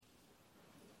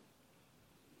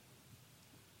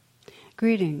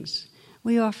Greetings.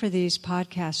 We offer these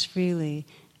podcasts freely,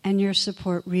 and your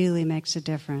support really makes a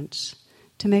difference.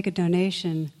 To make a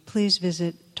donation, please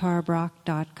visit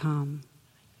tarabrach.com.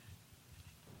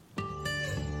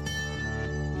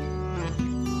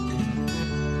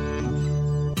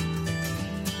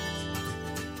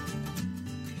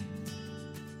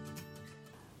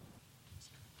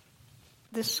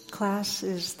 This class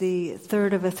is the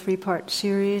third of a three-part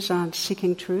series on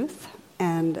seeking truth,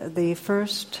 and the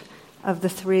first of the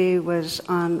three was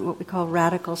on what we call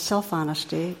radical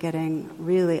self-honesty, getting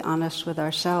really honest with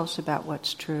ourselves about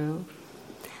what's true.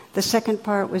 The second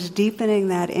part was deepening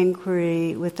that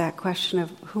inquiry with that question of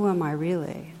who am I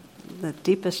really, the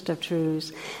deepest of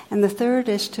truths. And the third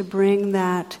is to bring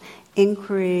that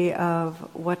inquiry of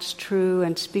what's true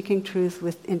and speaking truth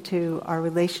into our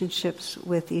relationships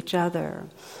with each other.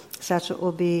 So that's what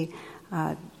we'll be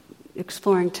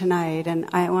exploring tonight. And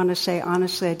I want to say,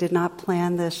 honestly, I did not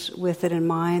plan this with it in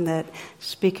mind that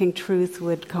speaking truth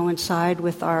would coincide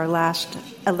with our last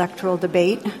electoral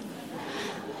debate.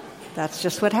 That's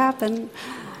just what happened.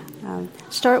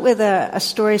 Start with a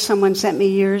story someone sent me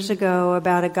years ago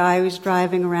about a guy who's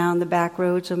driving around the back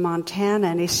roads of Montana,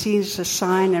 and he sees a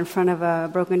sign in front of a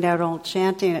broken-down old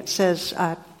shanty, and it says,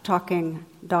 talking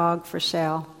dog for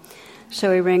sale.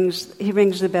 So he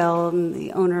rings the bell, and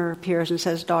the owner appears and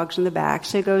says, dog's in the back.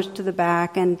 So he goes to the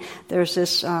back, and there's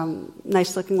this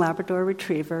nice-looking Labrador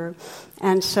retriever.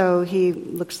 And so he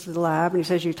looks to the lab, and he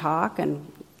says, you talk? And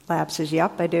lab says,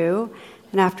 yep, I do.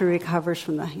 And after he recovers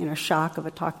from the shock of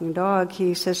a talking dog,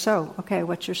 he says, so, okay,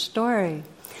 what's your story?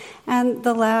 And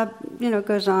the lab,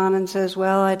 goes on and says,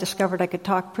 well, I discovered I could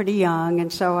talk pretty young,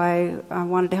 and so I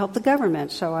wanted to help the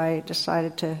government. So I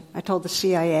told the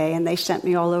CIA, and they sent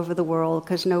me all over the world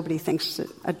because nobody thinks that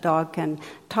a dog can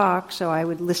talk. So I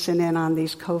would listen in on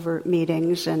these covert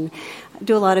meetings and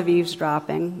do a lot of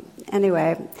eavesdropping.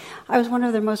 Anyway, I was one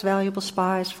of their most valuable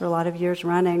spies for a lot of years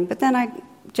running, but then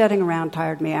jetting around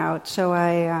tired me out. So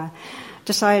I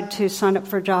decided to sign up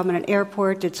for a job in an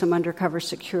airport, did some undercover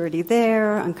security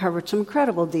there, uncovered some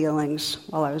incredible dealings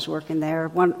while I was working there,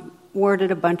 awarded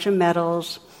a bunch of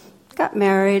medals, got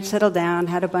married, settled down,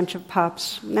 had a bunch of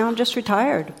pups. Now I'm just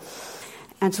retired.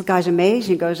 And so the guy's amazed.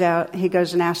 He goes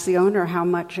and asks the owner how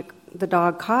much the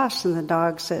dog costs, and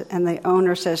the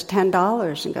owner says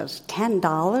 $10, and goes,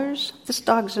 $10? This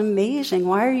dog's amazing.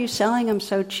 Why are you selling him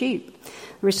so cheap?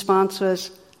 The response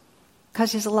was,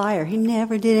 because he's a liar. He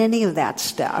never did any of that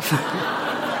stuff.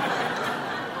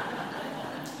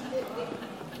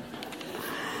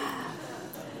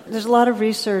 There's a lot of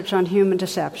research on human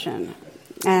deception.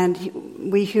 And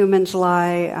we humans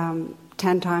lie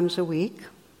 10 times a week.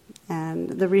 And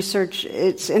the research,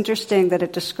 it's interesting that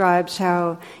it describes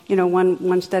how,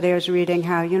 one study I was reading,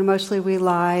 how, mostly we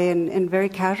lie in very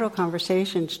casual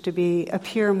conversations to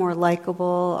appear more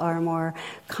likable or more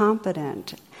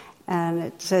competent. And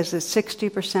it says that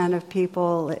 60% of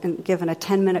people, given a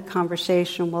 10-minute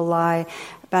conversation, will lie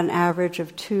about an average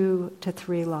of 2 to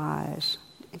 3 lies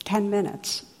in 10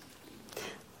 minutes.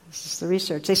 This is the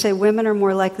research. They say women are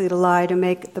more likely to lie to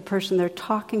make the person they're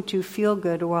talking to feel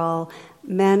good, while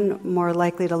men more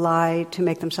likely to lie to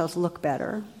make themselves look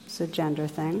better. It's a gender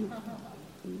thing.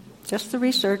 Just the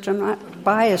research. I'm not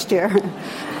biased here.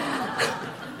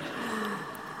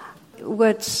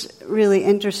 What's really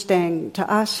interesting to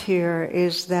us here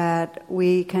is that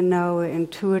we can know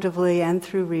intuitively and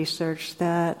through research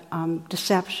that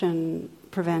deception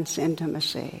prevents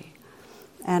intimacy.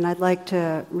 And I'd like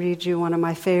to read you one of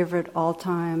my favorite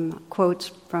all-time quotes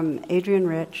from Adrienne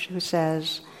Rich, who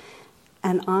says,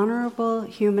 an honorable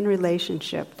human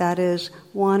relationship, that is,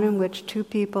 one in which two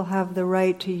people have the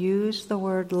right to use the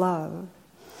word love,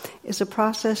 is a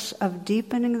process of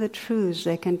deepening the truths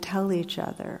they can tell each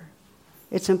other.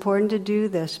 It's important to do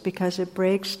this because it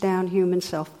breaks down human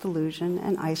self-delusion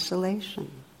and isolation.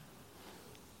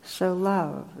 So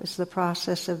love is the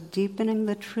process of deepening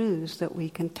the truths that we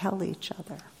can tell each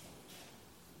other.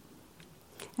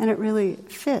 And it really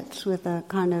fits with a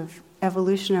kind of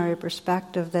evolutionary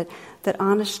perspective that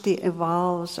honesty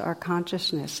evolves our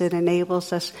consciousness. It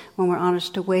enables us, when we're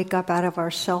honest, to wake up out of our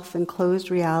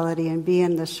self-enclosed reality and be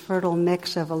in this fertile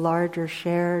mix of a larger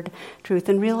shared truth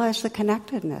and realize the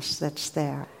connectedness that's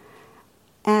there.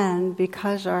 And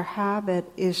because our habit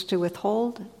is to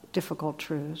withhold difficult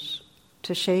truths,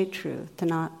 to shade truth, to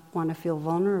not want to feel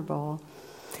vulnerable,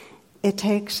 it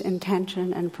takes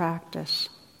intention and practice.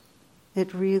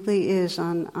 It really is,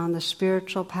 on the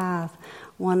spiritual path,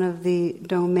 one of the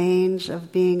domains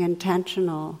of being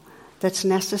intentional that's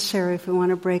necessary if we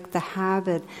want to break the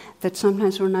habit that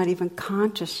sometimes we're not even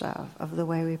conscious of the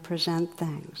way we present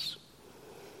things.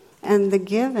 And the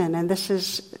given, and this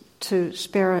is to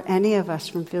spare any of us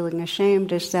from feeling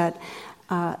ashamed, is that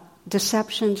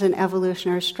deception's an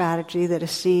evolutionary strategy that is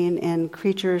seen in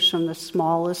creatures from the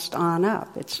smallest on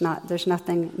up. There's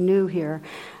nothing new here.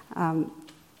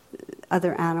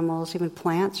 Other animals, even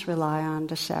plants, rely on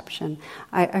deception.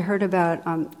 I heard about,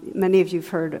 many of you have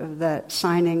heard of the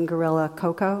signing gorilla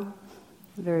Coco,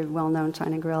 very well-known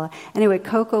signing gorilla. Anyway,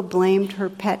 Coco blamed her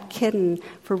pet kitten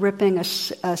for ripping a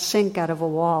sink out of a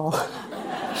wall.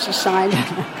 She signed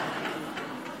it.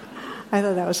 I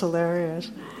thought that was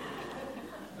hilarious.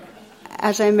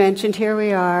 As I mentioned, here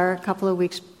we are a couple of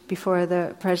weeks before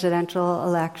the presidential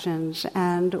elections,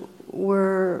 and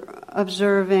we're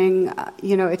observing,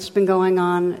 it's been going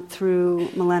on through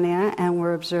millennia, and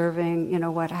we're observing,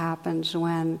 what happens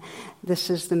when this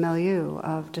is the milieu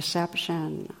of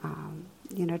deception,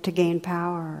 to gain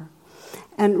power.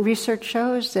 And research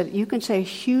shows that you can say a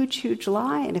huge, huge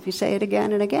lie, and if you say it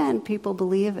again and again, people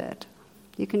believe it.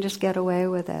 You can just get away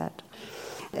with it.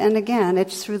 And again,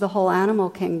 it's through the whole animal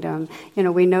kingdom.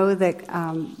 We know that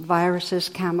viruses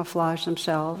camouflage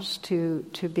themselves to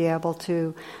be able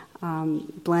to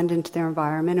blend into their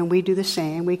environment, and we do the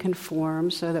same. We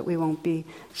conform so that we won't be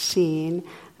seen.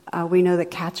 We know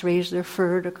that cats raise their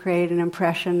fur to create an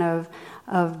impression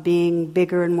of being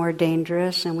bigger and more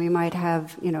dangerous, and we might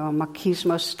have, a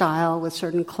machismo style with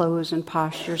certain clothes and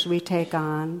postures we take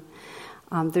on.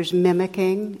 There's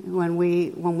mimicking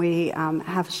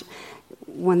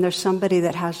when there's somebody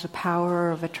that has the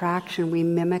power of attraction, we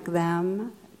mimic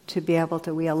them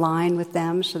we align with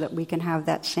them so that we can have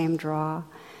that same draw.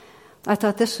 I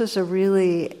thought this was a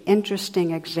really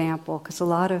interesting example because a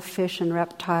lot of fish and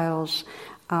reptiles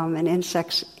and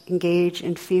insects engage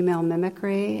in female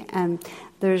mimicry. And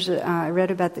I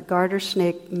read about the garter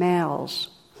snake males,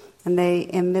 and they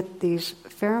emit these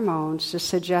pheromones to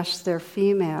suggest they're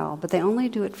female, but they only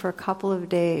do it for a couple of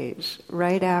days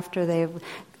right after they've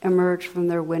emerged from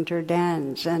their winter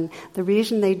dens. And the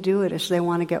reason they do it is they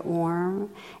want to get warm.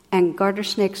 And garter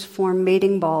snakes form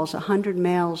mating balls, 100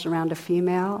 males around a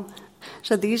female.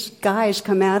 So these guys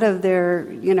come out of their,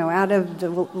 out of the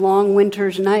long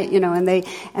winter's night, and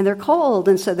they're cold,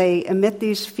 and so they emit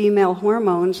these female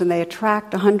hormones, and they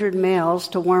attract 100 males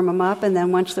to warm them up, and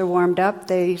then once they're warmed up,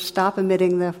 they stop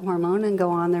emitting the hormone and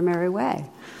go on their merry way.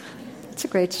 It's a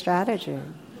great strategy.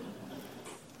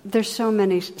 There's so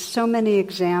many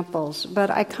examples, but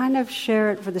I kind of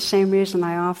share it for the same reason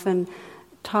I often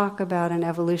talk about an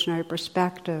evolutionary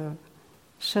perspective,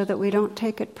 so that we don't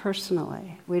take it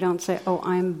personally. We don't say, oh,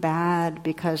 I'm bad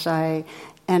because I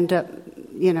end up,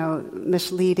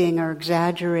 misleading or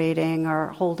exaggerating or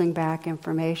holding back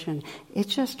information.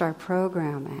 It's just our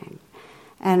programming.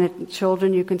 And in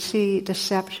children, you can see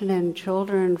deception in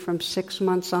children from 6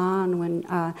 months on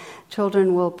when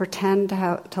children will pretend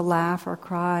to laugh or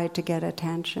cry to get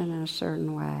attention in a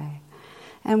certain way.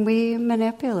 And we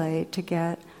manipulate to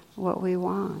get what we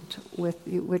want.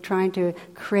 We're trying to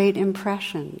create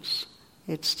impressions.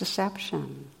 It's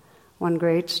deception. One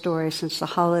great story, since the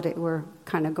holiday, we're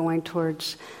kind of going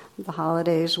towards the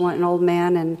holidays. An old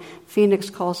man in Phoenix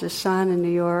calls his son in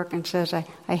New York and says, I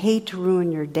hate to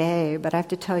ruin your day, but I have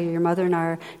to tell you, your mother and I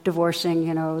are divorcing,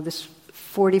 this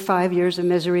 45 years of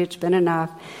misery, it's been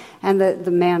enough. And the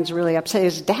man's really upset. He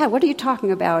says, Dad, what are you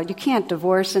talking about? You can't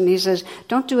divorce. And he says,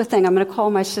 don't do a thing. I'm going to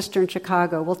call my sister in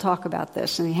Chicago. We'll talk about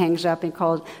this. And he hangs up and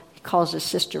calls his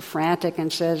sister frantic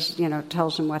and says,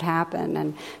 tells him what happened.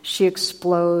 And she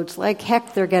explodes. Like,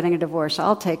 heck, they're getting a divorce.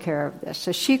 I'll take care of this.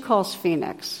 So she calls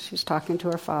Phoenix. She's talking to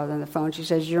her father on the phone. She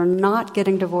says, you're not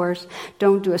getting divorced.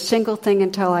 Don't do a single thing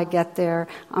until I get there.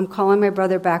 I'm calling my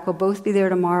brother back. We'll both be there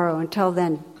tomorrow. Until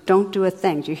then, don't do a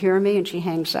thing. Do you hear me? And she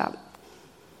hangs up.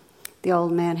 The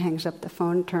old man hangs up the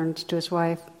phone, turns to his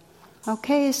wife.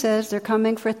 Okay, he says, they're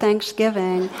coming for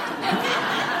Thanksgiving.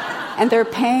 And they're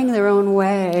paying their own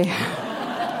way.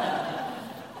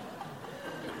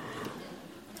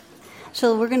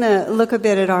 So we're going to look a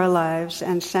bit at our lives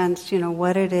and sense,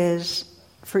 what it is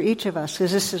for each of us,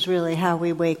 because this is really how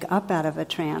we wake up out of a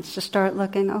trance, to start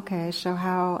looking, okay, so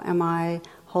how am I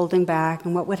holding back,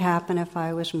 and what would happen if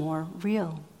I was more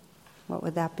real? What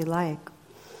would that be like?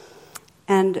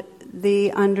 And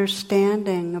the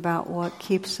understanding about what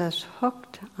keeps us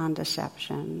hooked on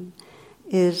deception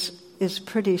is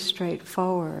pretty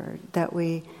straightforward, that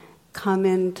we come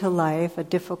into life, a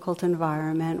difficult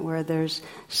environment where there's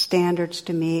standards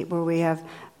to meet, where we have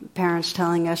parents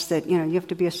telling us that, you have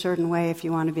to be a certain way if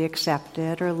you want to be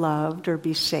accepted or loved or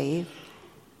be safe.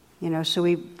 So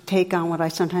we take on what I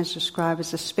sometimes describe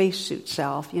as a spacesuit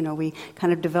self. We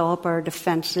kind of develop our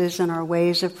defenses and our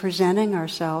ways of presenting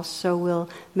ourselves so we'll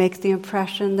make the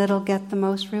impression that'll get the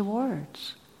most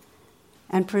rewards.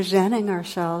 And presenting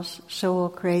ourselves so we'll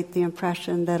create the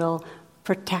impression that'll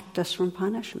protect us from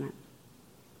punishment.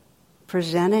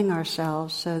 Presenting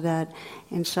ourselves so that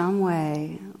in some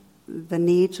way the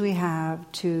needs we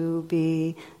have to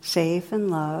be safe and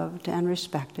loved and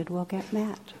respected will get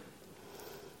met.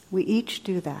 We each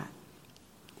do that.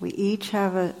 We each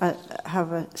have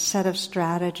a set of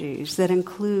strategies that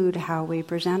include how we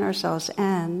present ourselves,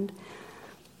 and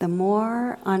the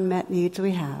more unmet needs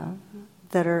we have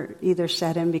that are either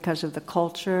set in because of the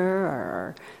culture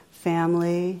or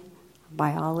family,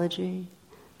 biology,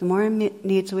 the more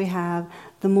needs we have,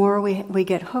 the more we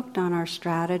get hooked on our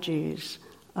strategies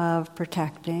of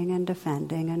protecting and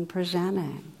defending and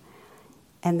presenting.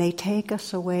 And they take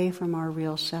us away from our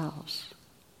real selves.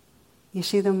 You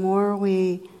see, the more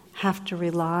we have to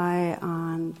rely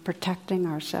on protecting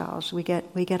ourselves, we get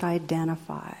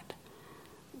identified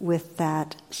with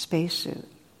that spacesuit.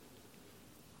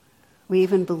 We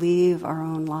even believe our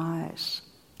own lies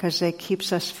because it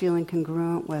keeps us feeling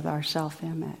congruent with our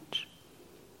self-image.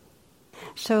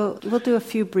 So we'll do a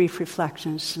few brief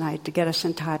reflections tonight to get us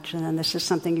in touch, and then this is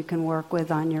something you can work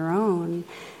with on your own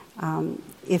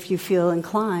if you feel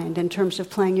inclined in terms of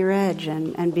playing your edge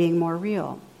and being more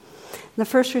real. The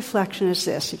first reflection is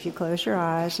this. If you close your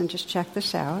eyes and just check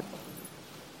this out.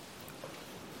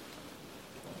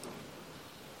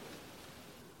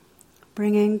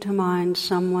 Bringing to mind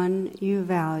someone you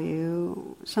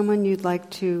value, someone you'd like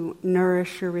to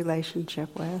nourish your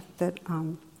relationship with, that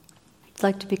you'd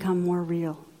like to become more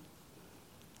real.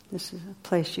 This is a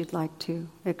place you'd like to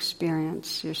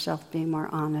experience yourself being more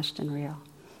honest and real.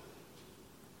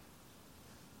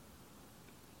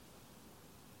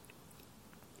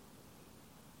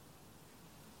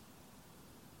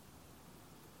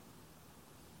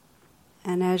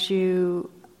 And as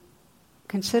you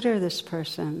consider this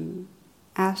person,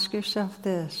 ask yourself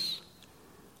this: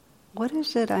 what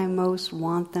is it I most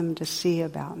want them to see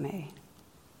about me?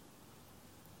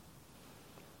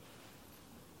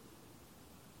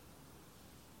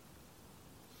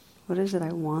 What is it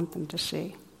I want them to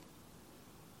see?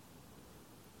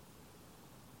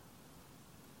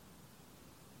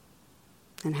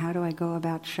 And how do I go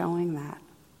about showing that?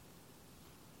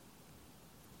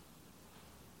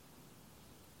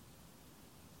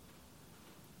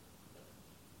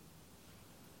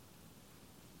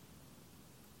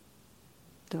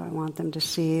 Do I want them to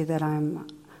see that I'm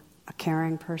a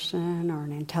caring person or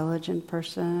an intelligent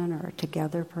person or a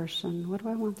together person? What do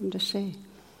I want them to see?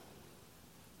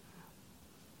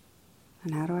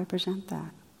 And how do I present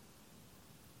that?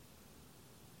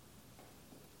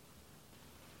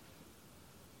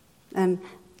 And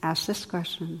ask this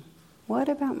question: what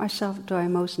about myself do I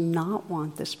most not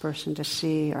want this person to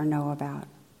see or know about?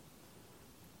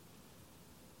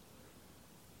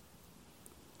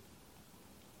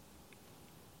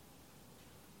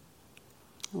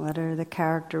 What are the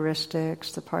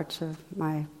characteristics, the parts of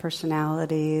my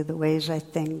personality, the ways I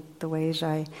think, the ways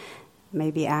I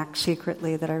maybe act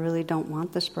secretly that I really don't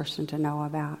want this person to know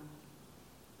about?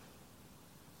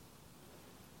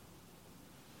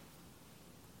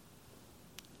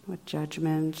 What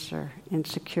judgments or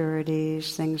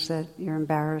insecurities, things that you're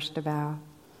embarrassed about?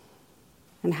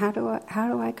 And how do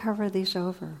I cover these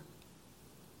over?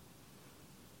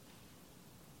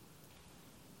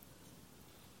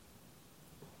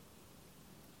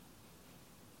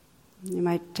 You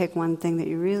might take one thing that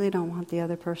you really don't want the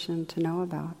other person to know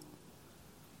about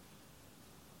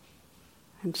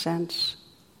and sense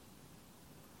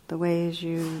the ways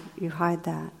you hide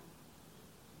that.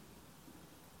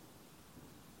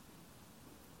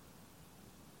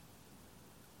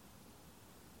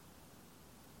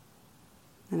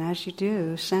 And as you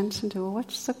do, sense into, well,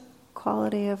 what's the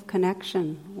quality of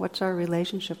connection? What's our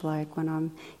relationship like when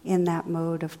I'm in that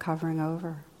mode of covering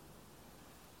over?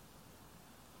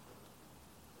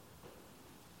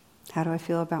 How do I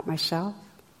feel about myself?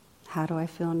 How do I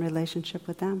feel in relationship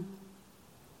with them?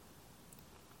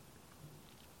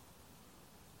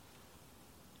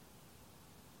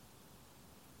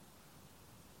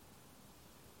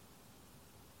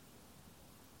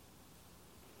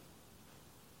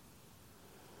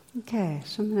 Okay,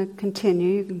 so I'm going to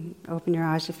continue. You can open your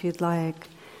eyes if you'd like.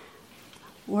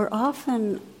 We're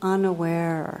often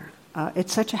unaware.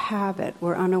 It's such a habit.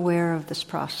 We're unaware of this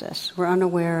process. We're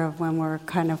unaware of when we're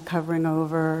kind of covering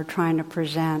over or trying to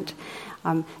present.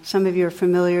 Some of you are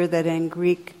familiar that in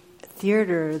Greek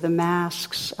theater, the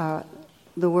masks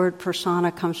the word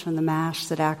persona comes from the masks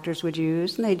that actors would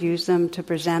use, and they'd use them to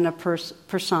present a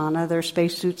persona, their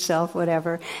spacesuit self,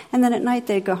 whatever. And then at night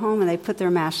they'd go home and they'd put their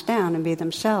mask down and be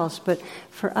themselves. But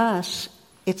for us,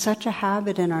 it's such a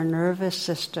habit in our nervous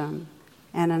system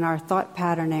and in our thought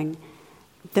patterning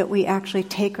that we actually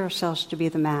take ourselves to be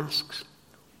the masks.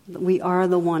 We are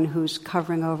the one who's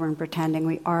covering over and pretending.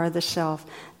 We are the self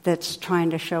that's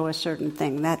trying to show a certain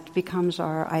thing. That becomes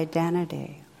our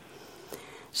identity.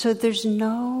 So there's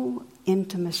no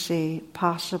intimacy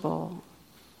possible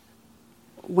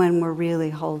when we're really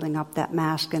holding up that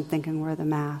mask and thinking we're the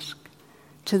mask.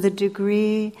 To the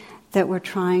degree that we're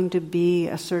trying to be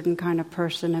a certain kind of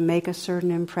person and make a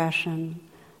certain impression,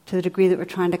 to the degree that we're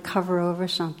trying to cover over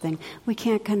something, we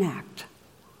can't connect.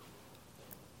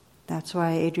 That's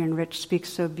why Adrienne Rich speaks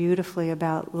so beautifully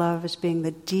about love as being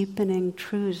the deepening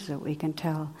truths that we can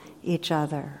tell each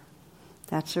other.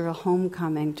 That's a real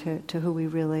homecoming to who we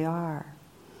really are.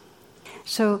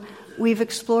 So we've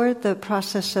explored the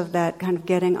process of that kind of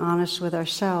getting honest with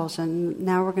ourselves, and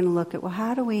now we're going to look at, well,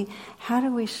 how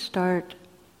do we start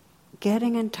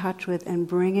getting in touch with and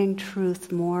bringing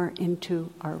truth more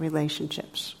into our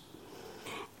relationships?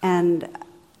 And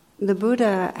the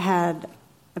Buddha had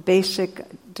a basic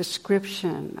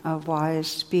description of wise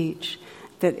speech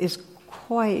that is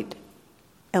quite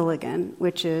elegant,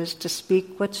 which is to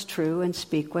speak what's true and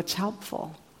speak what's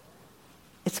helpful.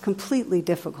 It's completely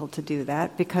difficult to do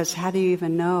that, because how do you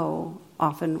even know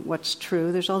often what's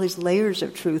true? There's all these layers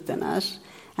of truth in us,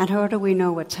 and how do we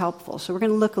know what's helpful? So we're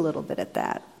going to look a little bit at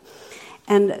that.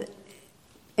 And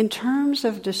in terms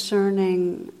of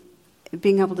discerning,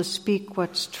 being able to speak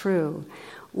what's true,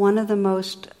 one of the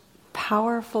most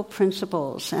powerful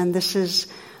principles, and this is,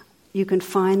 you can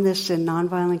find this in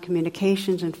nonviolent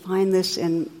communications and find this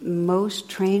in most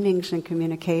trainings in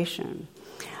communication,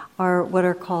 are what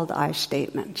are called I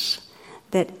statements.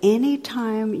 That any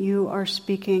time you are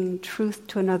speaking truth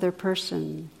to another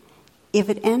person, if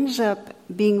it ends up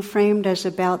being framed as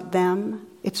about them,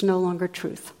 it's no longer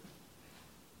truth.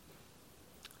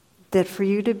 That for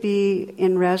you to be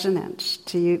in resonance,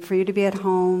 for you to be at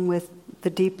home with the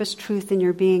deepest truth in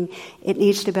your being, it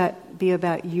needs to be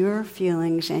about your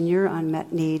feelings and your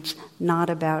unmet needs, not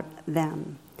about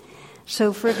them.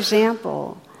 So, for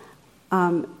example,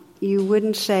 you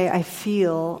wouldn't say, I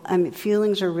feel,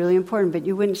 feelings are really important, but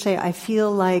you wouldn't say, I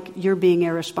feel like you're being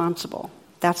irresponsible.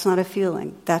 That's not a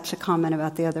feeling. That's a comment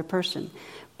about the other person.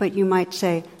 But you might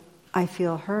say, I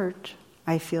feel hurt,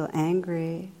 I feel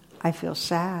angry, I feel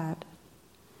sad.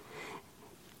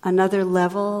 Another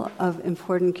level of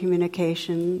important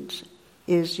communications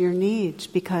is your needs,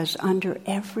 because under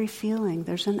every feeling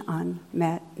there's an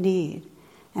unmet need.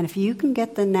 And if you can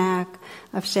get the knack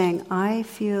of saying, I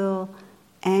feel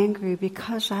angry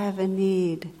because I have a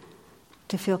need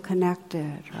to feel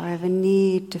connected, or I have a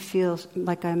need to feel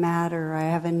like I matter, or I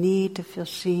have a need to feel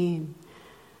seen,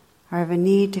 or I have a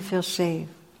need to feel safe,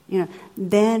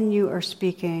 then you are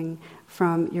speaking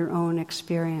from your own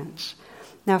experience.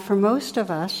 Now, for most of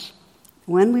us,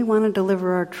 when we want to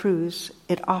deliver our truths,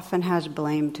 it often has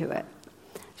blame to it.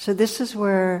 So this is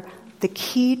where the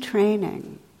key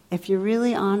training, if you're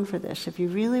really on for this, if you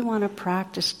really want to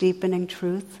practice deepening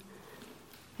truth,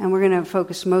 and we're going to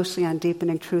focus mostly on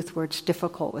deepening truth where it's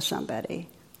difficult with somebody,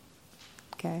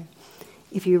 okay?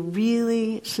 If you're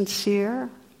really sincere,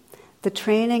 the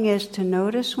training is to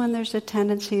notice when there's a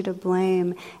tendency to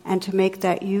blame and to make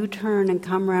that U-turn and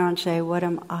come around and say, what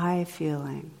am I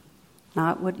feeling?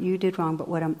 Not what you did wrong, but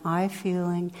what am I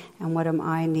feeling and what am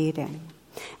I needing?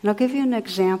 And I'll give you an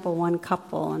example. One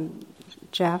couple, and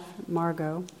Jeff,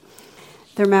 Margot,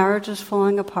 their marriage was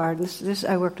falling apart. And this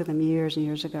I worked with him years and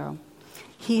years ago.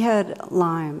 He had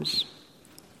Lyme's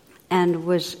and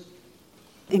was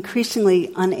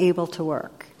increasingly unable to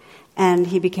work. And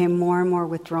he became more and more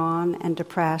withdrawn and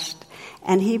depressed.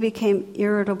 And he became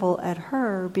irritable at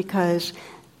her because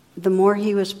the more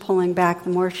he was pulling back, the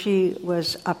more she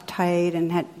was uptight,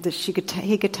 and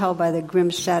he could tell by the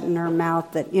grim set in her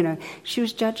mouth that, she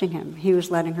was judging him. He was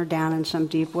letting her down in some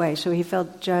deep way. So he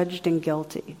felt judged and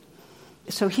guilty.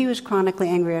 So he was chronically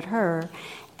angry at her.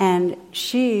 And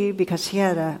she, because he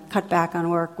had to cut back on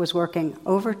work, was working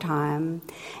overtime.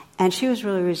 And she was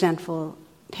really resentful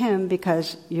him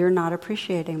because you're not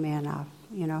appreciating me enough,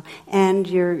 and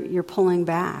you're pulling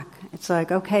back. It's like,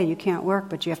 okay, you can't work,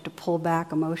 but you have to pull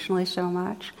back emotionally so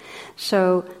much.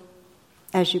 So,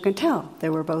 as you can tell, they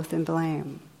were both in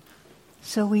blame.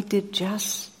 So we did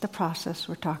just the process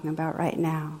we're talking about right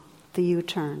now, the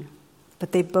U-turn.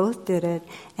 But they both did it,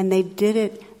 and they did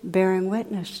it bearing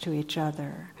witness to each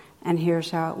other. And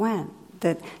here's how it went.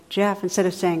 that Jeff, instead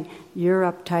of saying, you're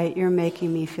uptight, you're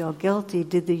making me feel guilty,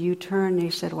 did the U-turn and he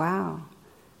said, wow,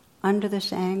 under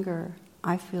this anger,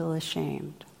 I feel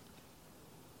ashamed.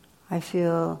 I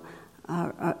feel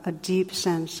a deep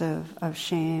sense of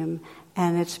shame,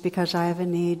 and it's because I have a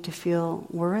need to feel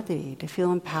worthy, to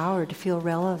feel empowered, to feel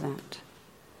relevant.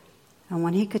 And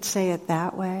when he could say it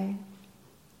that way,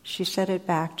 she said it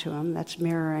back to him. That's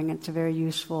mirroring. It's a very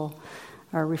useful,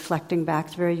 or reflecting back.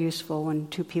 It's very useful when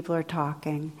two people are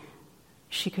talking.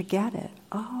 She could get it.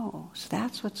 Oh, so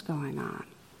that's what's going on.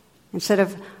 Instead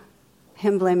of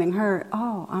him blaming her,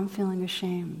 oh, I'm feeling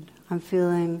ashamed. I'm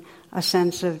feeling a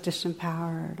sense of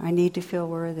disempowered. I need to feel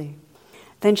worthy.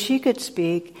 Then she could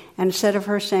speak, and instead of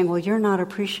her saying, well, you're not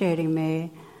appreciating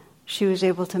me, she was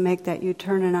able to make that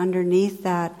U-turn, and underneath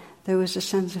that, there was a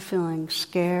sense of feeling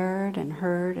scared and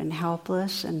hurt and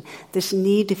helpless, and this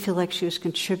need to feel like she was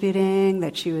contributing,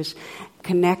 that she was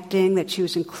connecting, that she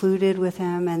was included with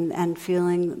him, and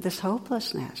feeling this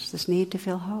hopelessness, this need to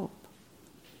feel hope.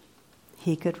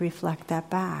 He could reflect that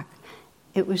back.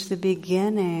 It was the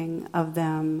beginning of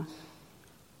them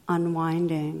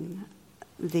unwinding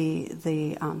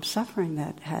the suffering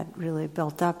that had really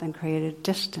built up and created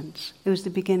distance. It was the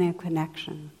beginning of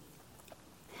connection.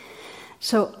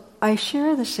 So I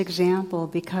share this example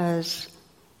because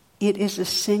it is the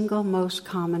single most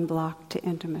common block to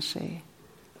intimacy,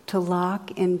 to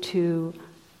lock into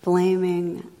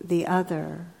blaming the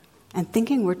other and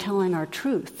thinking we're telling our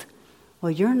truth.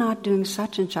 Well, you're not doing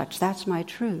such and such, that's my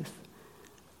truth.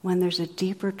 When there's a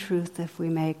deeper truth if we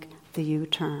make the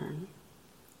U-turn.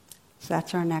 So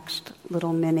that's our next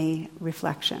little mini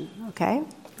reflection, okay?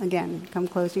 Again, come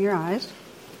closing your eyes.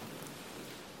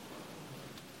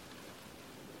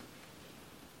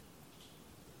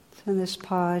 So in this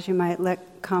pause, you might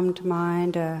let come to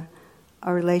mind a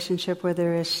relationship where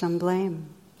there is some blame,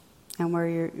 and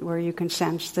where you can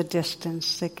sense the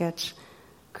distance that gets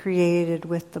created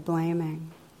with the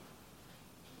blaming.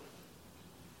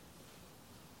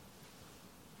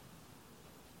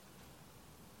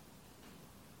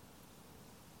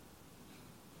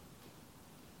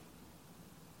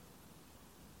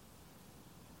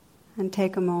 And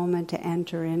take a moment to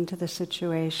enter into the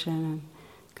situation and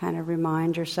kind of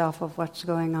remind yourself of what's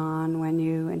going on when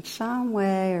you, in some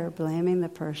way, are blaming the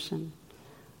person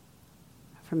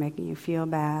for making you feel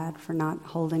bad, for not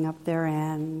holding up their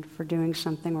end, for doing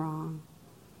something wrong.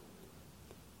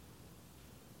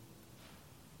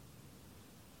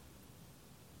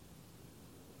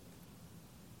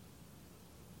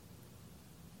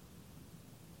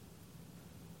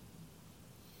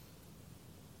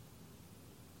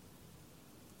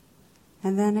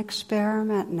 And then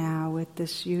experiment now with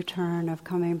this U-turn of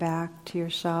coming back to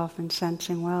yourself and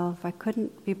sensing, well, if I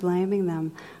couldn't be blaming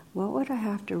them, what would I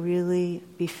have to really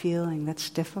be feeling that's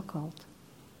difficult?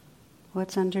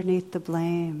 What's underneath the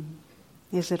blame?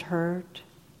 Is it hurt?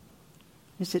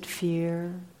 Is it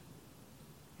fear?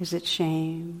 Is it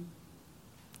shame?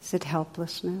 Is it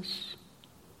helplessness?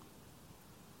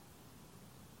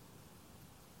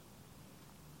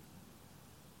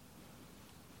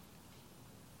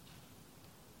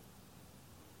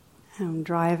 And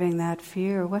driving that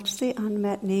fear, what's the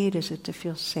unmet need? Is it to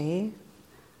feel safe?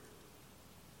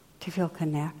 To feel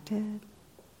connected?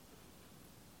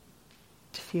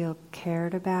 To feel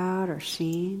cared about or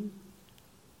seen?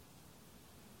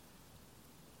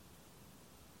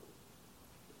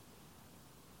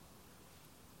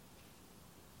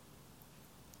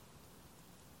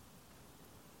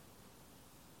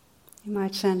 You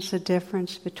might sense the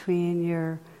difference between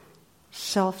your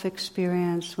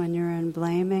self-experience when you're in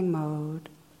blaming mode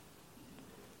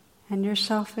and your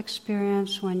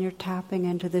self-experience when you're tapping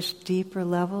into this deeper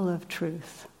level of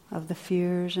truth, of the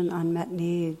fears and unmet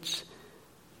needs,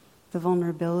 the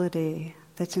vulnerability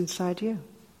that's inside you.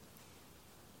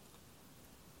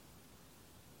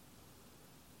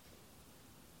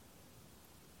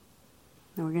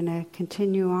 And we're going to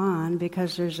continue on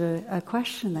because there's a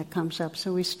question that comes up.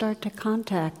 So we start to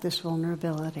contact this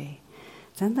vulnerability.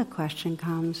 Then the question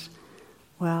comes,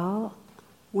 well,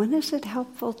 when is it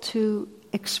helpful to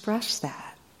express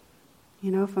that?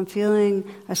 You know, if I'm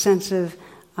feeling a sense of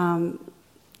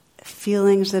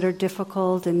feelings that are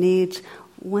difficult and needs,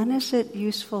 when is it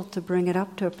useful to bring it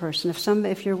up to a person?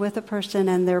 If you're with a person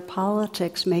and their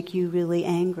politics make you really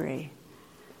angry,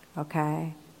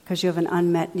 okay, because you have an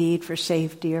unmet need for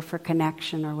safety or for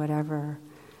connection or whatever,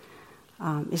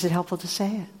 is it helpful to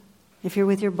say it? If you're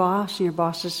with your boss and your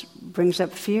boss brings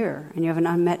up fear and you have an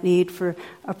unmet need for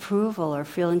approval or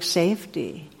feeling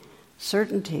safety,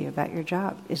 certainty about your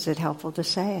job, is it helpful to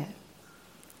say it?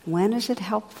 When is it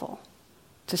helpful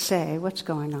to say what's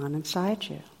going on inside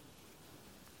you?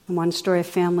 In one story, a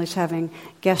family's having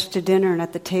guests to dinner, and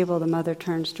at the table the mother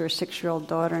turns to her 6-year-old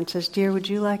daughter and says, "Dear, would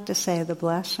you like to say the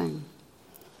blessing?"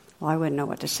 "Well, I wouldn't know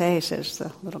what to say," says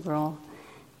the little girl.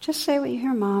 "Just say what you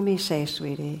hear Mommy say,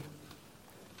 sweetie."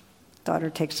 Daughter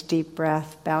takes a deep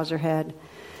breath, bows her head.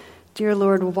 "Dear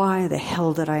Lord, why the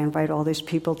hell did I invite all these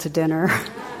people to dinner?"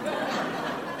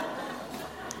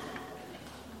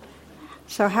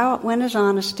 So when is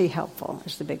honesty helpful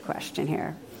is the big question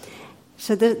here.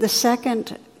 So the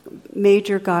second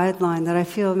major guideline that I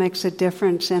feel makes a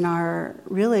difference in our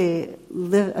really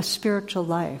a spiritual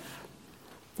life.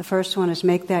 The first one is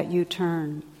make that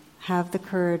U-turn. Have the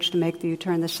courage to make the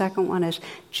U-turn. The second one is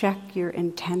check your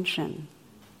intention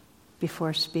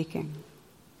before speaking.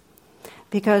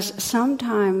 Because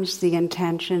sometimes the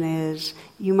intention is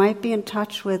you might be in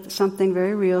touch with something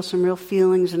very real, some real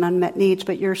feelings and unmet needs,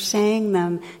 but you're saying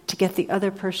them to get the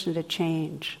other person to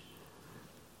change.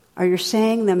 Or you're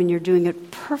saying them and you're doing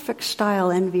it perfect style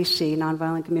NVC,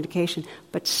 nonviolent communication,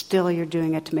 but still you're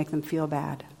doing it to make them feel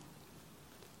bad.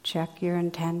 Check your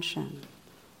intention.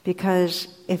 Because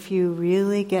if you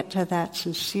really get to that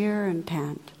sincere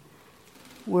intent,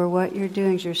 where what you're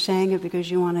doing is you're saying it because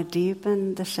you want to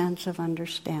deepen the sense of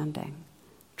understanding,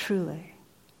 truly.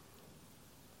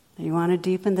 And you want to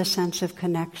deepen the sense of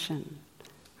connection.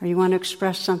 Or you want to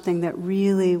express something that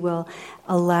really will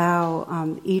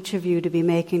allow each of you to be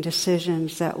making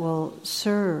decisions that will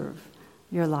serve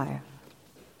your life,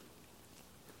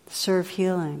 serve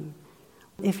healing.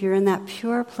 If you're in that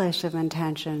pure place of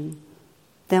intention,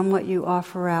 then what you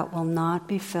offer out will not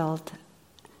be felt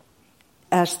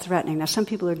as threatening. Now, some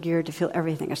people are geared to feel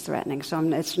everything as threatening, so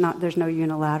there's no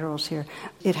unilaterals here.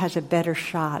 It has a better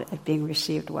shot at being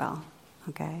received well,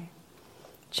 okay?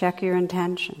 Check your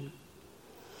intention.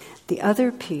 The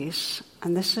other piece,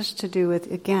 and this is to do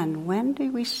with, again, when do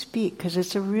we speak? Because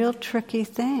it's a real tricky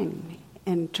thing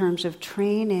in terms of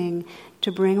training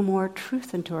to bring more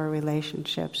truth into our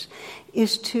relationships,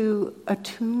 is to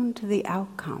attune to the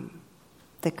outcome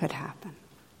that could happen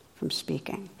from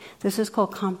speaking. This is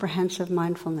called comprehensive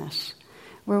mindfulness,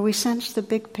 where we sense the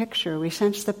big picture, we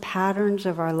sense the patterns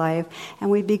of our life, and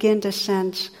we begin to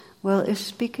sense, well, is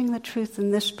speaking the truth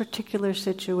in this particular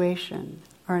situation,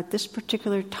 or at this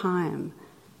particular time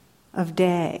of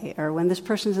day, or when this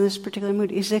person's in this particular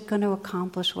mood, is it going to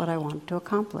accomplish what I want to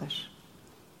accomplish?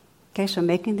 Okay, so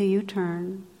making the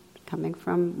U-turn, coming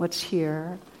from what's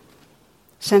here,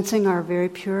 sensing our very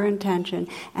pure intention,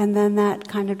 and then that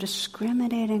kind of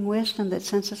discriminating wisdom that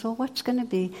senses, well, what's going to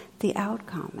be the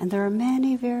outcome? And there are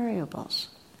many variables.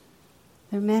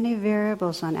 There are many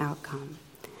variables on outcome.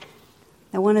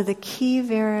 Now, one of the key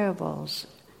variables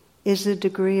is the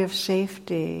degree of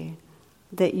safety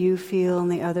that you feel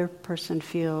and the other person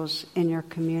feels in your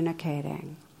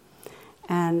communicating.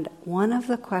 And one of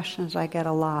the questions I get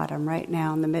a lot, I'm right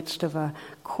now in the midst of a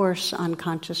course on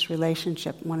conscious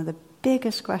relationship, one of the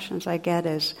biggest questions I get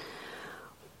is,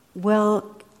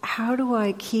 well, how do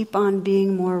I keep on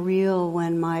being more real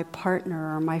when my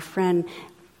partner or my friend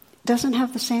doesn't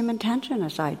have the same intention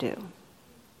as I do?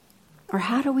 Or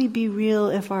how do we be real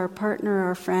if our partner,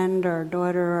 our friend, our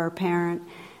daughter, or our parent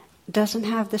doesn't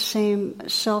have the same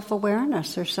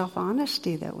self-awareness or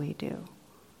self-honesty that we do?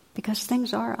 Because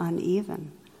things are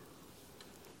uneven.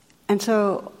 And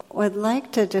so what I'd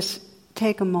like to just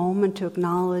take a moment to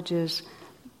acknowledge is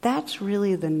that's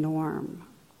really the norm.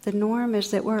 The norm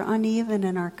is that we're uneven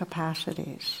in our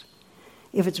capacities.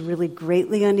 If it's really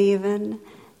greatly uneven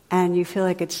and you feel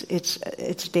like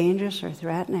it's dangerous or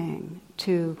threatening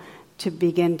to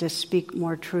begin to speak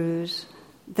more truths,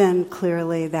 then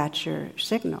clearly that's your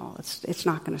signal. It's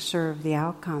not going to serve the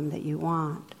outcome that you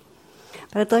want.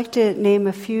 But I'd like to name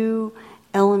a few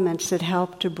elements that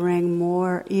help to bring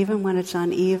more, even when it's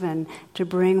uneven, to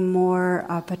bring more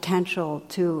potential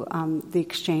to the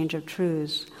exchange of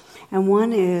truths. And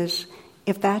one is,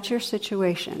 if that's your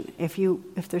situation,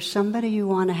 if there's somebody you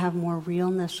want to have more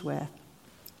realness with,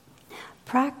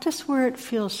 practice where it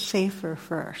feels safer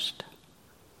first.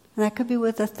 And that could be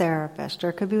with a therapist, or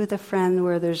it could be with a friend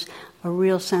where there's a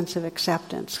real sense of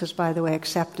acceptance, because, by the way,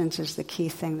 acceptance is the key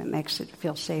thing that makes it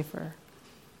feel safer.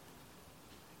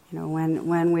 You know,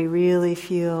 when we really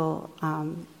feel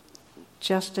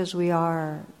just as we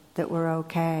are, that we're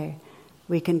okay,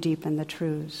 we can deepen the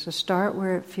truths. So start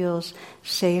where it feels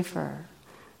safer.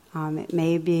 It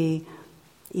may be,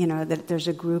 that there's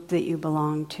a group that you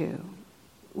belong to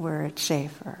where it's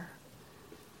safer.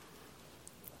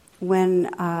 When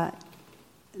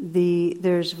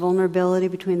there's vulnerability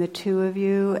between the two of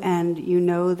you, and you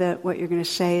know that what you're going to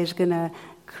say is going to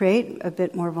create a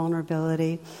bit more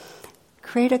vulnerability,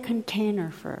 create a container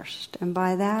first. And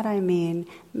by that I mean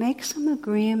make some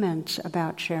agreements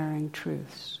about sharing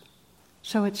truths,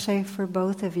 so it's safe for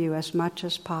both of you as much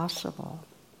as possible.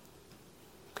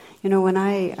 You know, when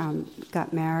I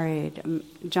got married,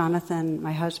 Jonathan,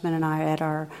 my husband, and I, at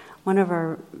one of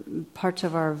our parts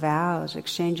of our vows,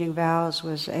 exchanging vows,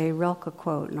 was a Rilke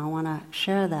quote, and I want to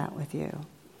share that with you.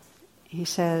 He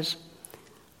says,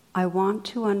 "I want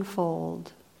to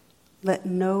unfold. Let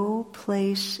no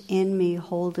place in me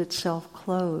hold itself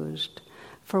closed,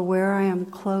 for where I am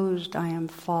closed, I am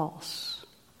false.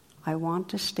 I want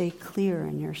to stay clear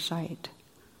in your sight."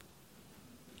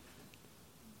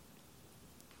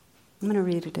 I'm going to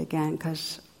read it again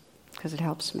because it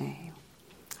helps me.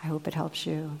 I hope it helps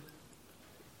you.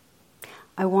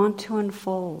 I want to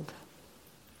unfold.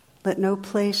 Let no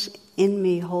place in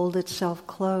me hold itself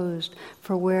closed,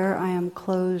 for where I am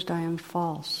closed, I am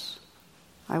false.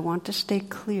 I want to stay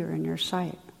clear in your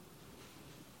sight.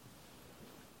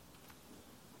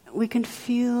 We can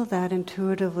feel that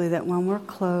intuitively, that when we're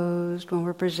closed, when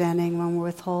we're presenting, when we're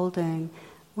withholding,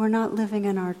 we're not living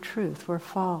in our truth, we're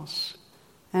false.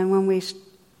 And when we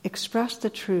express the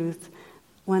truth,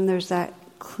 when there's that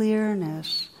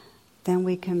clearness, then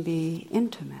we can be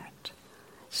intimate.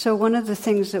 So one of the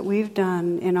things that we've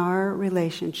done in our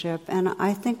relationship, and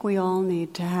I think we all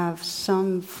need to have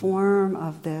some form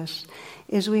of this,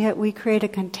 is we create a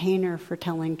container for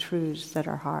telling truths that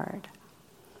are hard.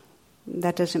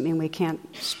 That doesn't mean we can't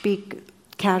speak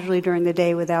casually during the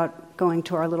day without going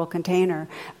to our little container.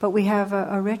 But we have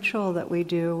a ritual that we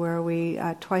do where we,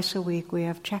 twice a week, we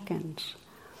have check-ins.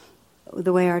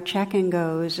 The way our check-in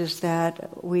goes is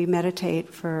that we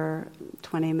meditate for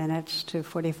 20 minutes to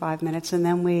 45 minutes, and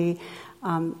then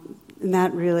and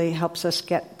that really helps us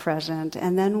get present.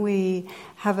 And then we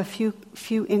have a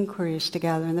few inquiries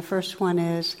together. And the first one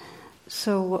is,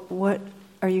 so what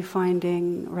are you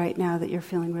finding right now that you're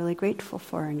feeling really grateful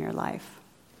for in your life?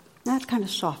 And that kind of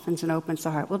softens and opens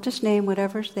the heart. We'll just name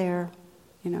whatever's there,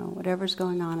 whatever's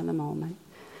going on in the moment.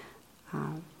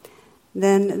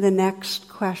 Then the next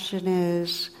question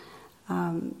is,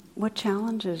 what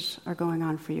challenges are going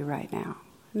on for you right now?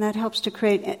 And that helps to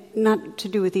create, not to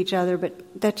do with each other, but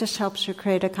that just helps to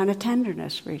create a kind of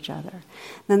tenderness for each other.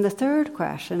 Then the third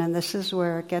question, and this is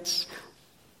where it gets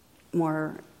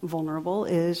more vulnerable,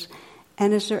 is,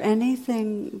 and is there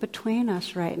anything between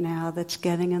us right now that's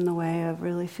getting in the way of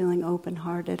really feeling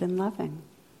open-hearted and loving?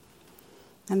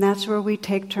 And that's where we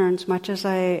take turns, much as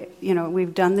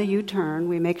we've done the U-turn,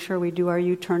 we make sure we do our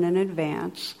U-turn in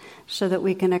advance so that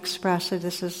we can express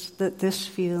that this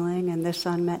feeling and this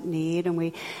unmet need, and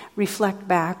we reflect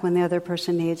back when the other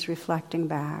person needs reflecting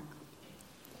back.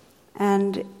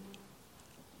 And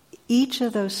each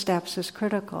of those steps is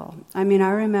critical. I mean,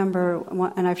 I remember,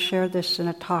 and I've shared this in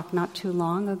a talk not too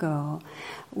long ago,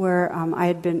 where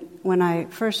when I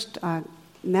first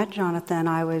met Jonathan,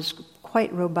 I was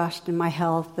quite robust in my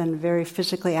health and very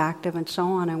physically active and so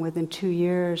on. And within 2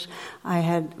 years,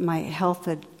 my health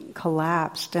had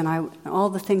collapsed, and all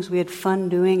the things we had fun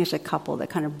doing as a couple that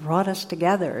kind of brought us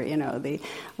together.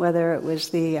 Whether it was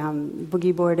the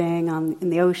boogie boarding in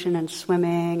the ocean and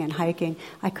swimming and hiking,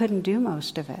 I couldn't do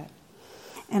most of it.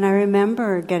 And I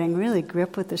remember getting really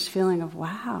gripped with this feeling of,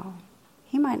 wow,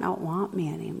 he might not want me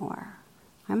anymore.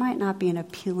 I might not be an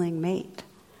appealing mate.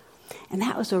 And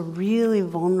that was a really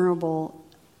vulnerable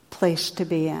place to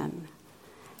be in.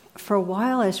 For a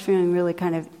while I was feeling really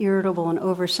kind of irritable and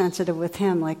oversensitive with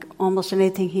him, like almost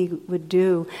anything he would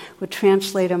do would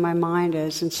translate in my mind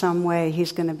as in some way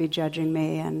he's going to be judging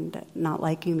me and not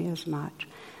liking me as much.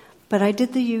 But I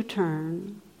did the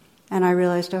U-turn, and I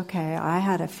realized, okay, I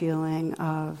had a feeling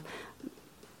of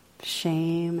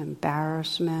shame,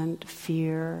 embarrassment,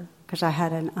 fear, because I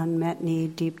had an unmet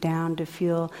need deep down to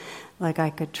feel like I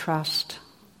could trust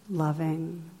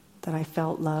loving, that I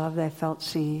felt loved, that I felt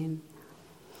seen.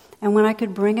 And when I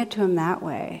could bring it to him that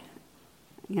way,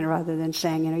 rather than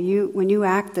saying, when you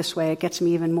act this way, it gets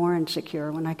me even more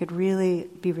insecure, when I could really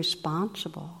be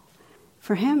responsible.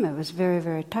 For him, it was very,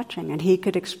 very touching. And he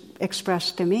could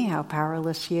express to me how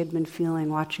powerless he had been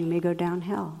feeling watching me go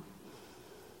downhill.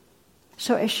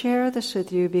 So I share this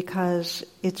with you because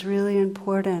it's really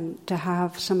important to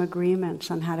have some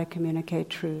agreements on how to communicate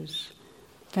truths,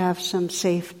 to have some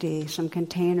safety, some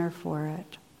container for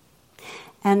it.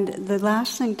 And the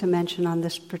last thing to mention on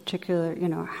this particular,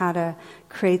 how to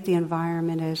create the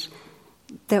environment is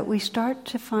that we start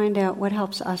to find out what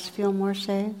helps us feel more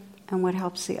safe and what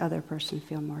helps the other person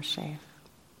feel more safe.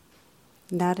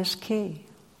 And that is key.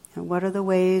 And what are the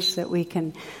ways that we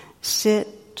can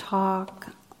sit, talk,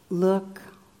 look,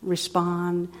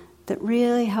 respond that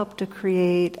really help to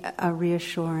create a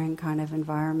reassuring kind of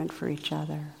environment for each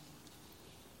other.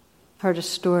 Heard a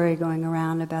story going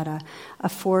around about a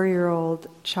 4-year-old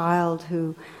child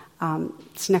who,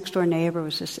 his next door neighbor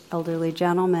was this elderly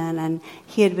gentleman, and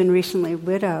he had been recently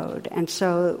widowed. And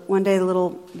so one day the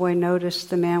little boy noticed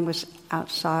the man was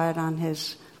outside on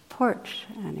his porch,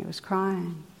 and he was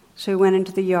crying. So he went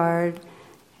into the yard,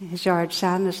 his yard,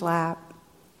 sat in his lap,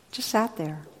 just sat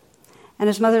there. And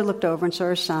his mother looked over and saw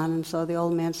her son and saw the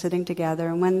old man sitting together.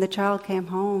 And when the child came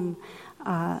home,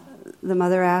 the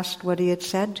mother asked what he had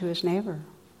said to his neighbor.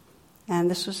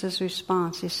 And this was his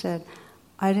response. He said,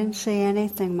 "I didn't say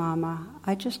anything, Mama.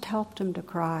 I just helped him to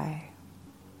cry."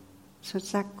 So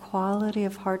it's that quality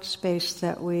of heart space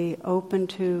that we open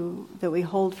to, that we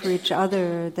hold for each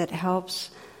other, that helps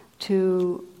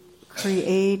to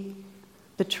create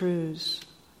the truths,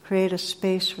 create a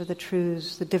space for the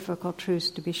truths, the difficult truths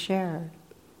to be shared.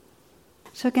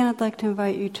 So again, I'd like to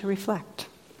invite you to reflect.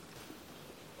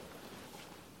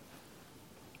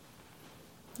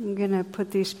 I'm going to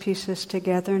put these pieces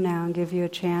together now and give you a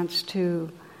chance to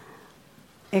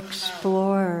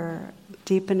explore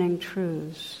deepening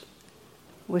truths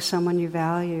with someone you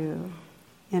value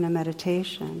in a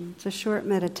meditation. It's a short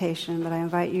meditation, but I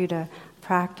invite you to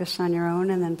practice on your own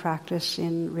and then practice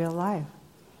in real life.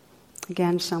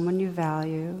 Again, someone you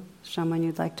value, someone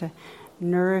you'd like to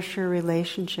nourish your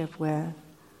relationship with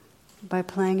by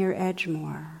playing your edge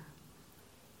more,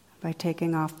 by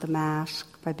taking off the mask,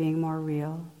 by being more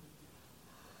real.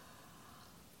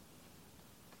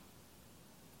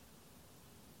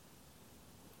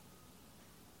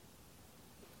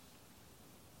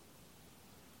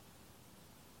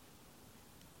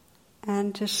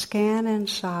 And to scan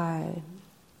inside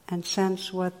and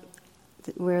sense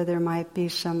where there might be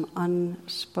some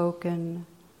unspoken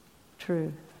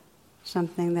truth,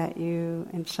 something that you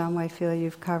in some way feel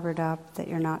you've covered up, that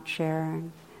you're not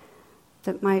sharing,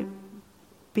 that might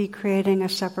be creating a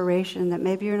separation that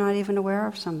maybe you're not even aware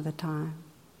of some of the time.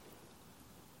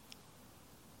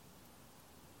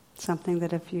 Something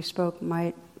that if you spoke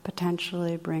might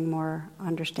potentially bring more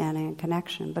understanding and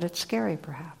connection, but it's scary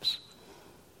perhaps.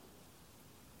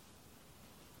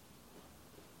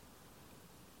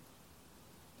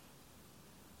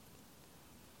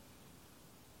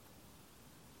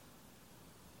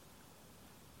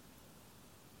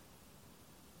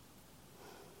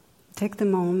 Take the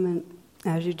moment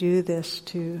as you do this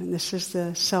and this is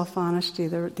the self-honesty,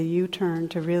 the U-turn,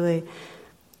 to really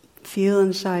feel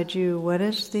inside you, what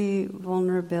is the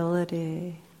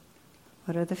vulnerability,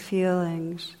 what are the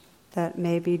feelings that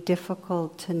may be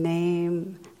difficult to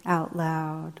name out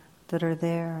loud that are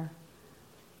there,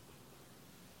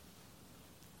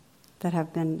 that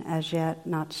have been as yet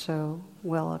not so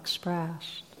well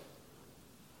expressed.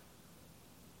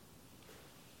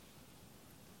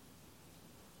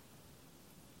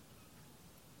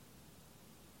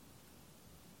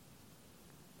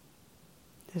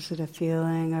 Is it a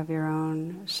feeling of your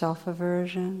own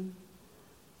self-aversion?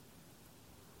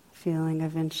 Feeling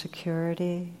of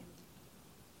insecurity?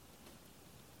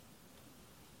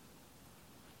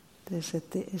 Is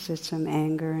it some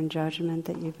anger and judgment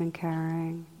that you've been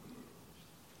carrying?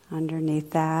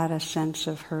 Underneath that, a sense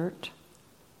of hurt?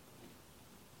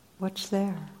 What's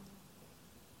there?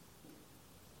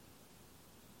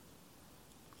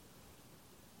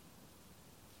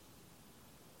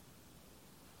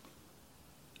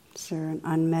 Is there an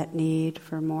unmet need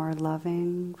for more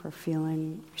loving, for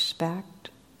feeling respect,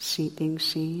 being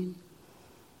seen?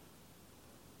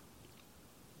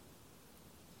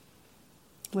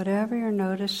 Whatever you're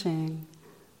noticing,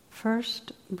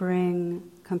 first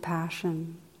bring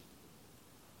compassion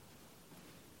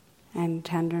and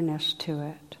tenderness to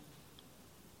it.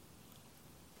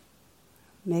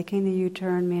 Making the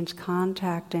U-turn means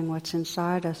contacting what's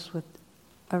inside us with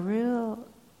a real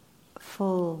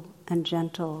full and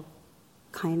gentle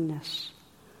kindness.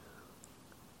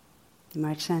 You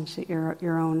might sense that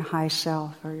your own high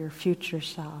self or your future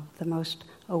self, the most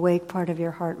awake part of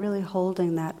your heart, really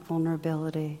holding that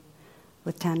vulnerability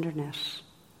with tenderness.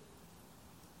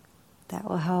 That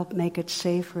will help make it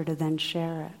safer to then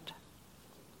share it.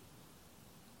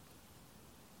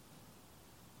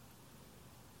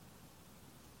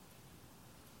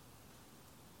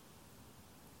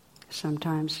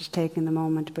 Sometimes just taking the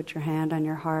moment to put your hand on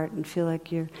your heart and feel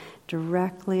like you're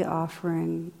directly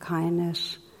offering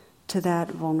kindness to that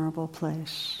vulnerable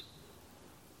place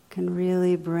can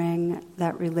really bring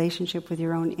that relationship with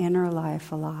your own inner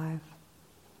life alive.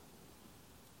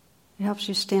 It helps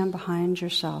you stand behind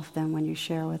yourself then when you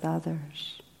share with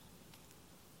others.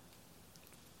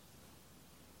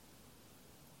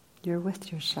 You're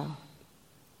with yourself.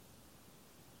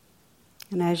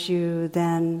 And as you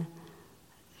then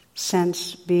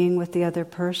sense being with the other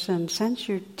person, sense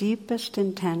your deepest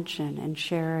intention in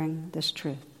sharing this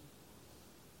truth.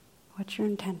 What's your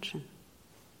intention?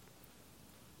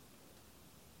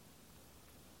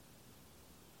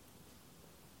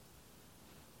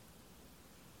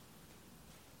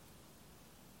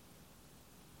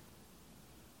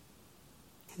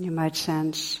 And you might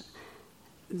sense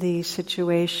the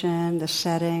situation, the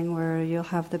setting where you'll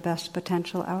have the best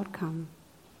potential outcome.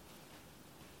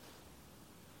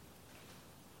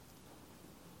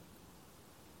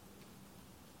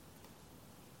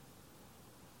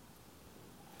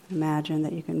 Imagine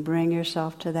that you can bring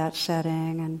yourself to that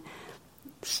setting and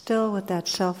still with that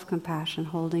self-compassion,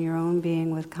 holding your own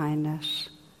being with kindness.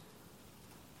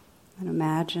 And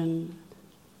imagine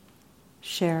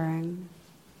sharing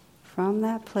from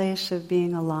that place of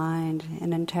being aligned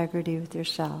in integrity with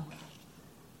yourself,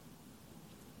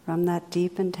 from that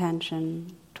deep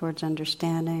intention towards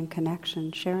understanding,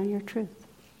 connection, sharing your truth.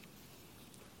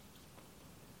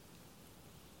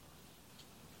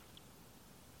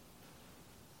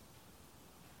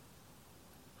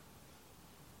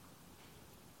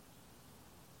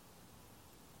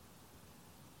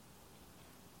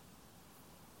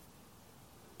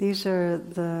 These are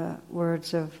the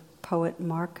words of poet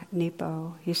Mark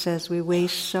Nepo. He says, "We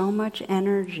waste so much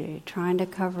energy trying to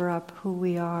cover up who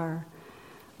we are,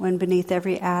 when beneath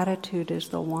every attitude is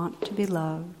the want to be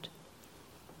loved,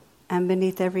 and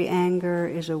beneath every anger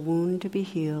is a wound to be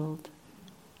healed,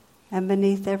 and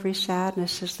beneath every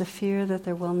sadness is the fear that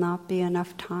there will not be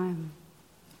enough time.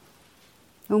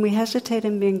 When we hesitate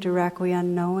in being direct, we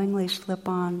unknowingly slip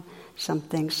on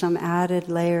something, some added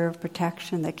layer of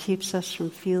protection that keeps us from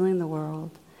feeling the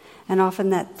world. And often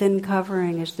that thin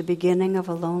covering is the beginning of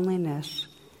a loneliness,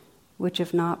 which,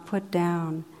 if not put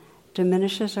down,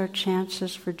 diminishes our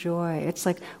chances for joy. It's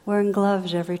like wearing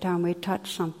gloves every time we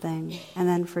touch something and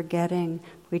then forgetting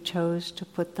we chose to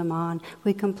put them on.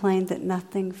 We complain that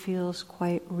nothing feels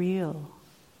quite real.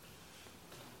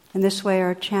 In this way,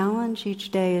 our challenge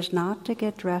each day is not to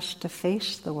get dressed to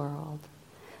face the world,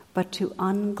 but to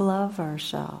unglove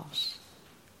ourselves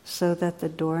so that the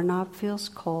doorknob feels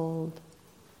cold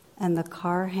and the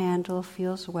car handle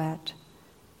feels wet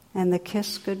and the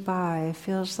kiss goodbye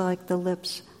feels like the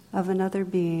lips of another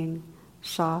being,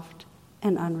 soft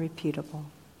and unrepeatable."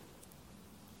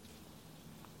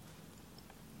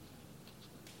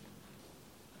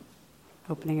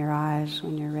 Opening your eyes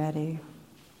when you're ready.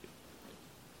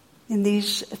 In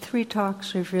these 3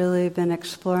 talks, we've really been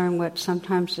exploring what's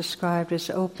sometimes described as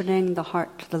opening the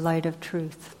heart to the light of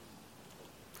truth.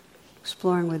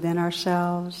 Exploring within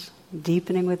ourselves,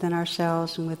 deepening within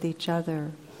ourselves and with each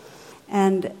other.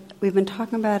 And we've been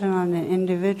talking about it on an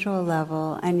individual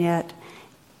level, and yet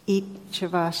each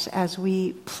of us, as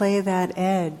we play that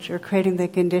edge, are creating the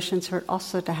conditions for it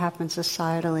also to happen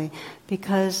societally.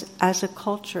 Because as a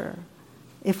culture,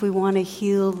 if we want to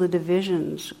heal the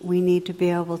divisions, we need to be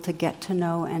able to get to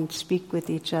know and speak with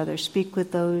each other, speak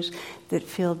with those that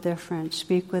feel different,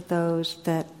 speak with those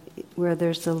that where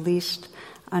there's the least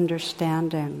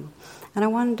understanding. And I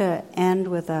wanted to end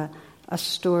with a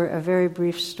story, a very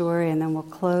brief story, and then we'll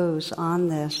close on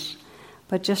this.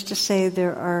 But just to say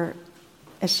there are,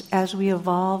 as we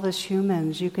evolve as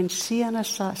humans, you can see on a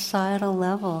societal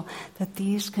level that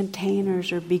these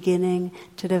containers are beginning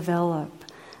to develop.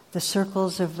 The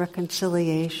circles of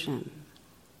reconciliation,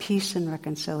 peace and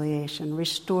reconciliation,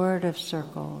 restorative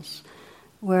circles,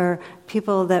 where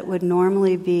people that would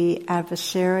normally be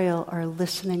adversarial are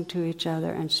listening to each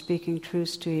other and speaking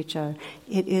truths to each other.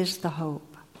 It is the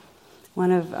hope.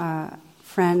 One of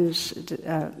friends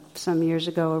some years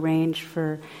ago arranged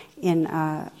in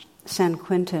San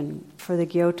Quentin for the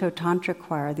Kyoto Tantra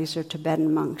Choir. These are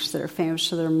Tibetan monks that are famous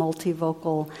for their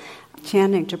multivocal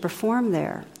chanting to perform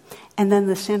there. And then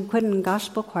the San Quentin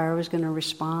Gospel Choir was going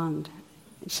to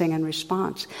sing in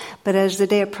response. But as the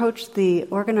day approached, the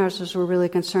organizers were really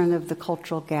concerned of the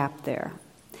cultural gap there.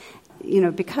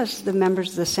 Because the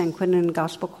members of the San Quentin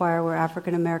Gospel Choir were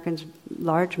African Americans,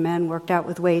 large men, worked out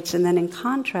with weights. And then in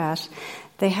contrast,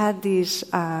 they had these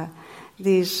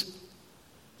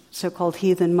so-called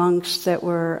heathen monks that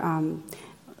were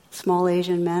small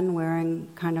Asian men wearing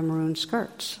kind of maroon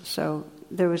skirts. So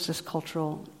there was this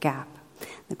cultural gap.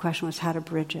 The question was how to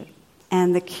bridge it.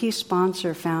 And the key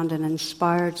sponsor found an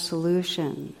inspired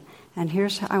solution. And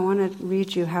I want to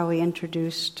read you how he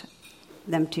introduced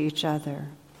them to each other.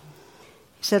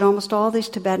 He said, "Almost all these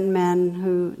Tibetan men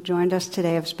who joined us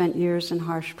today have spent years in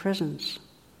harsh prisons.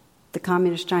 The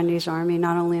Communist Chinese army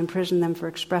not only imprisoned them for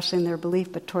expressing their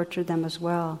belief, but tortured them as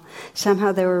well.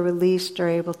 Somehow they were released or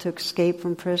able to escape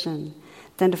from prison.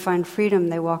 Then to find freedom,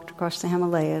 they walked across the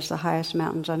Himalayas, the highest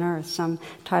mountains on earth. Some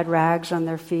tied rags on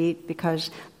their feet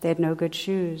because they had no good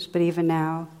shoes. But even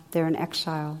now, they're in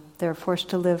exile. They're forced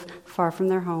to live far from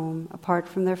their home, apart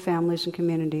from their families and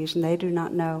communities, and they do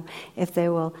not know if they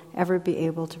will ever be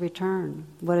able to return.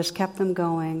 What has kept them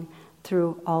going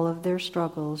through all of their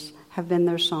struggles have been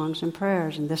their songs and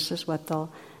prayers, and this is what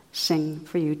they'll sing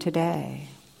for you today,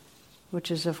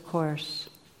 which is, of course,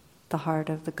 the heart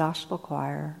of the gospel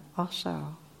choir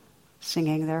also,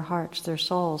 singing their hearts, their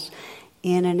souls.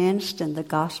 In an instant, the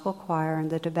gospel choir and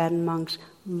the Tibetan monks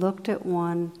looked at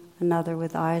one another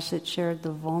with eyes that shared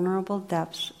the vulnerable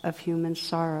depths of human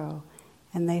sorrow,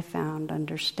 and they found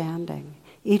understanding.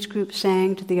 Each group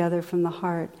sang to the other from the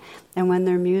heart, and when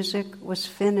their music was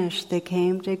finished, they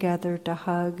came together to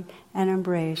hug and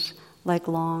embrace like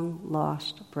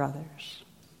long-lost brothers.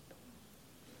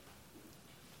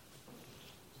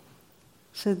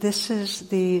 So this is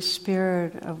the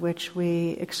spirit of which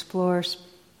we explore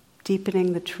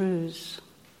deepening the truths,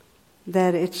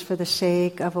 that it's for the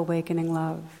sake of awakening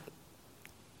love.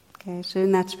 Okay, so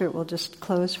in that spirit we'll just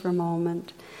close for a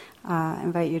moment.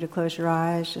 Invite you to close your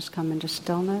eyes, just come into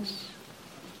stillness.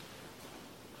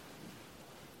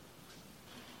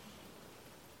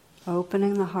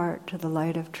 Opening the heart to the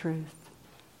light of truth.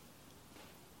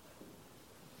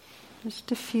 Just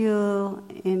to feel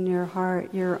in your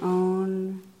heart your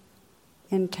own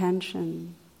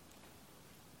intention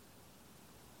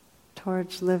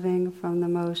towards living from the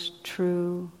most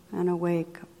true and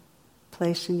awake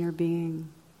place in your being.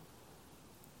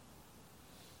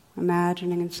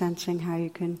 Imagining and sensing how you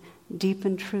can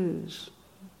deepen truths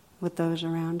with those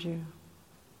around you.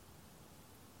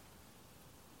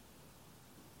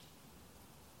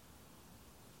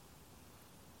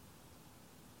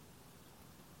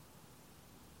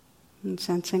 And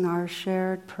sensing our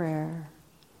shared prayer,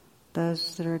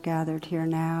 those that are gathered here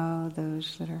now,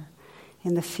 those that are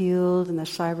in the field, in the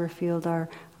cyber field, our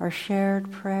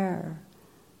shared prayer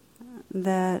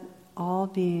that all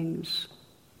beings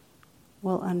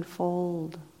will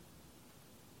unfold,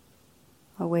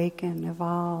 awaken,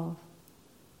 evolve,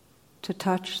 to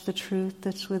touch the truth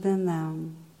that's within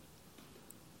them,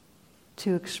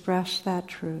 to express that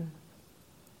truth,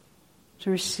 to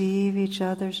receive each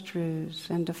other's truths,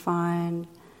 and to find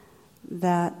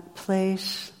that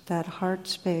place, that heart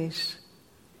space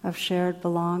of shared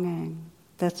belonging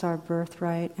that's our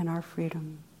birthright and our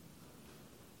freedom.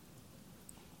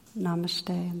 Namaste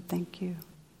and thank you.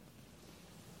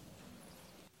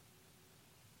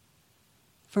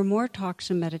 For more talks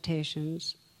and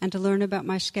meditations, and to learn about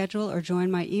my schedule or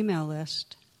join my email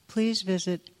list, please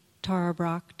visit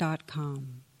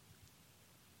tarabrach.com.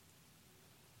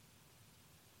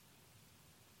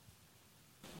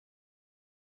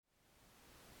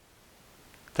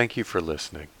 Thank you for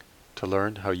listening. To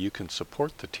learn how you can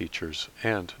support the teachers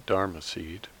and Dharma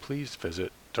Seed, please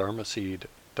visit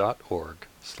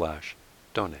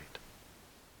dharmaseed.org/donate.